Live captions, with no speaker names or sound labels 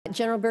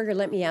General Berger,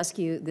 let me ask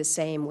you the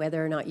same,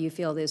 whether or not you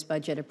feel this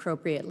budget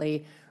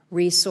appropriately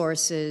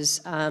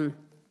resources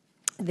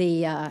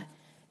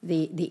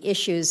the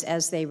issues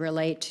as they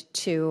relate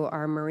to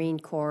our Marine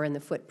Corps and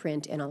the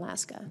footprint in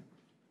Alaska.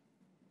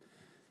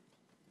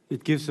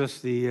 It gives us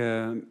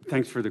the,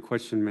 thanks for the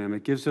question, ma'am.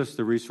 It gives us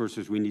the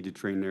resources we need to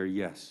train there,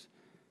 yes.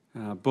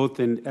 Both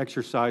in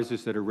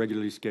exercises that are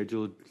regularly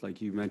scheduled,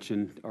 like you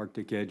mentioned,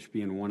 Arctic Edge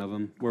being one of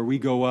them, where we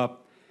go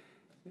up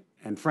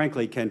and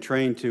frankly can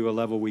train to a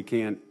level we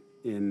can't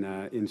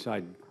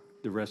inside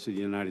the rest of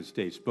the United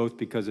States, both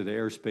because of the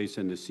airspace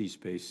and the sea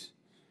space,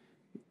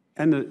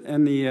 and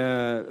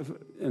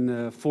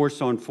the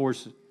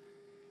force-on-force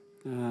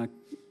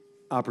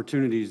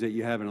opportunities that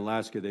you have in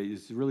Alaska that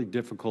is really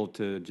difficult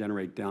to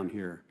generate down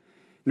here.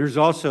 And there's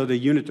also the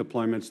unit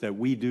deployments that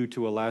we do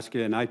to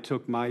Alaska, and I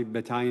took my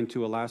battalion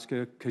to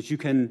Alaska because you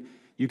can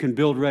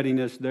build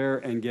readiness there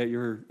and get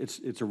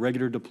it's a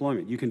regular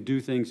deployment. You can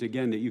do things,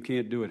 again, that you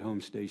can't do at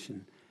home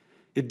station.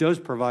 It does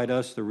provide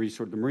us the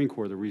Marine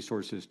Corps, the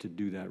resources to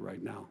do that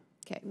right now.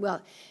 Okay,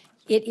 well,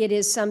 it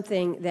is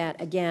something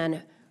that,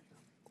 again,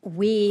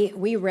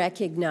 we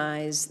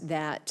recognize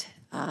that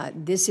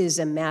this is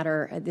a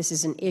matter, this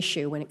is an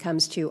issue when it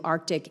comes to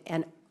Arctic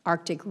and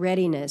Arctic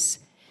readiness,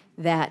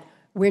 that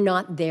we're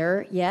not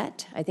there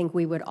yet. I think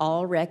we would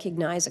all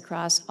recognize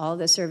across all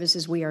the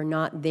services we are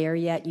not there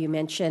yet. You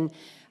mentioned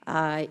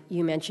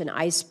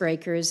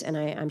icebreakers, and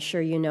I'm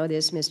sure you know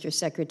this, Mr.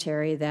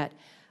 Secretary, that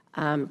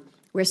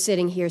we're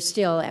sitting here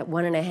still at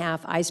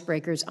 1.5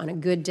 icebreakers on a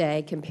good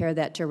day. Compare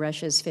that to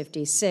Russia's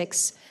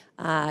 56.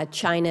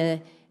 China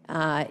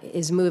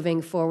is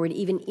moving forward.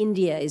 Even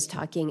India is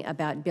talking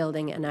about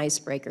building an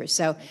icebreaker.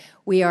 So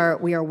we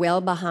are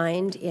well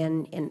behind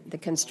in the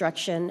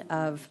construction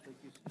of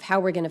how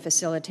we're going to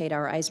facilitate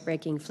our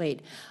icebreaking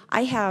fleet.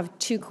 I have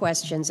 2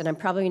 questions, and I'm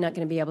probably not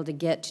going to be able to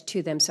get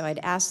to them, so I'd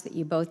ask that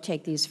you both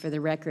take these for the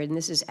record. And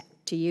this is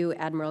to you,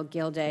 Admiral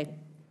Gilday,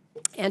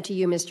 and to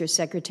you, Mr.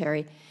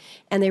 Secretary.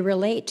 And they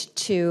relate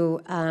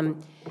to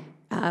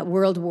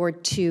World War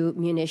II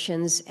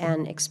munitions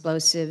and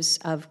explosives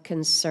of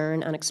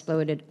concern,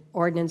 unexploded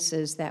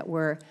ordnances that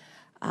were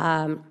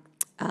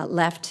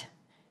left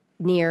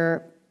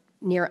near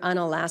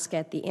Unalaska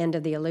at the end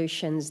of the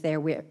Aleutians.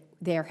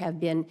 There have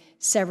been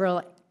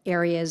several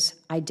areas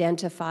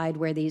identified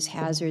where these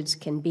hazards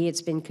can be. It's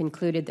been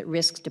concluded that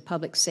risks to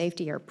public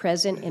safety are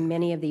present in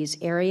many of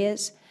these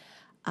areas.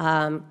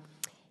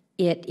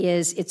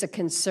 It's a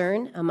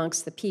concern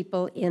amongst the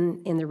people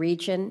in the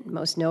region,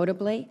 most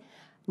notably.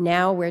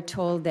 Now we're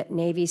told that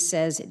Navy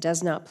says it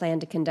does not plan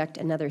to conduct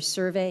another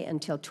survey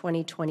until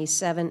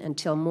 2027,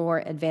 until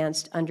more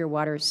advanced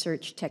underwater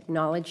search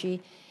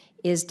technology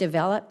is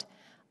developed.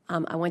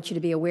 I want you to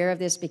be aware of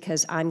this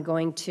because I'm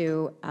going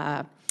to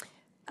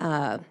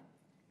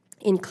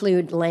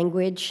include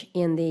language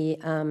in the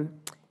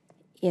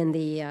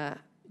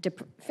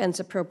Defense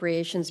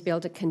Appropriations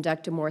Bill to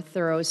conduct a more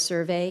thorough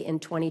survey in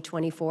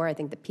 2024. I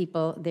think the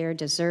people there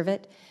deserve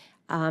it.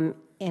 And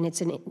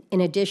it's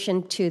in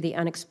addition to the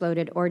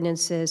unexploded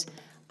ordnances,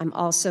 I'm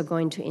also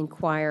going to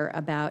inquire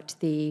about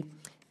the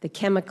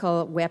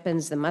chemical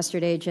weapons, the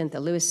mustard agent, the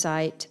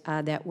lewisite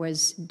that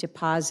was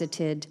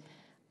deposited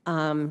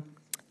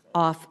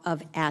off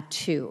of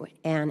Attu,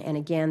 and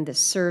again, the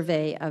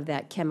survey of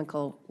that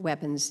chemical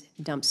weapons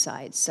dump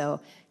site. So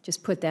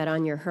just put that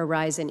on your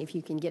horizon. If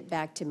you can get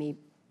back to me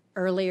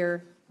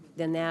earlier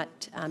than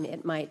that,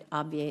 it might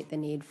obviate the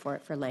need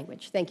for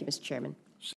language. Thank you, Mr. Chairman.